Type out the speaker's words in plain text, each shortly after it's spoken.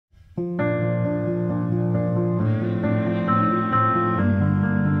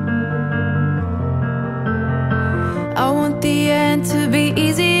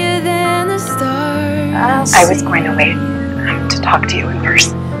I was going to wait to talk to you in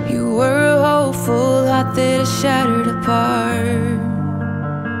person. You were a hopeful heart that is shattered apart.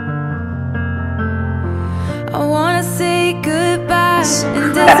 I wanna say goodbye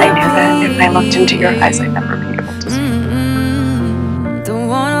and But I knew that if I looked into your eyes, I'd never be able to speak. Don't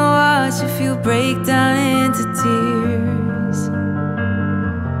wanna watch if you break down into tears.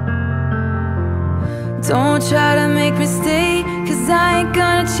 Don't try to make me stay, 'cause I ain't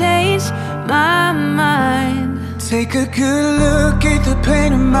gonna change my mind. Take a good look at the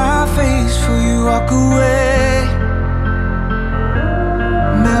pain in my face before you walk away.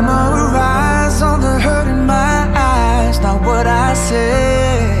 Memorize all the hurt in my eyes, not what I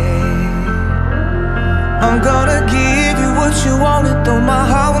say. I'm gonna give you what you wanted, though my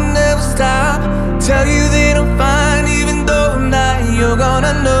heart will never stop. Tell you that I'm fine, even though now you're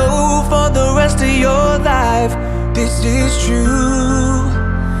gonna know for the rest of your life this is true.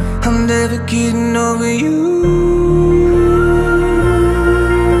 I'm never getting over you.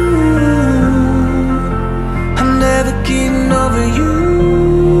 I'm never getting over you.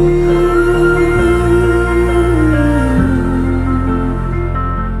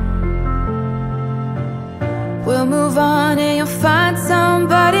 We'll move on and you'll find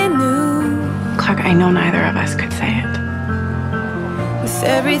somebody new. Clark, I know neither of us could say it. With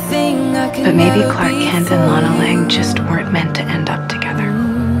everything I can. But maybe never Clark be Kent for and Lana Lang you. just weren't meant to end up together.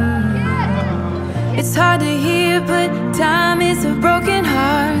 It's hard to hear, but time is a broken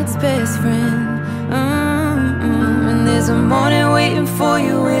heart's best friend. And there's a morning waiting for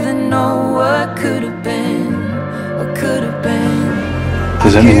you with a know what could have been, what could have been.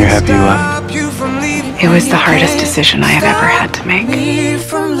 Does that mean you're happy you left? It was the hardest decision I have ever had to make.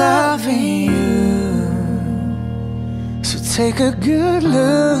 From loving you. So take a good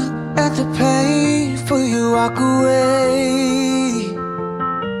look at the pain before you walk away.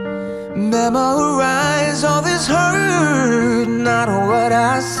 Memorize all this hurt, not what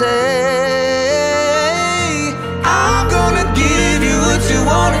I say. I'm gonna give you what you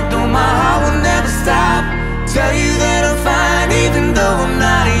wanted, though my heart will never stop. Tell you that I'm fine, even though I'm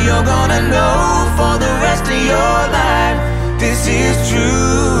not. You're gonna know for the rest of your life this is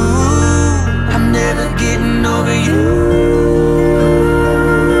true. I'm never getting over you.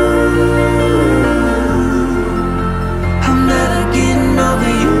 I'm never getting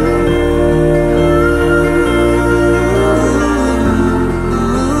over you.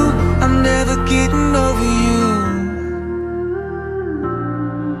 I'm never getting over you.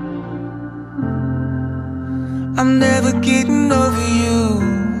 I'm never getting over you.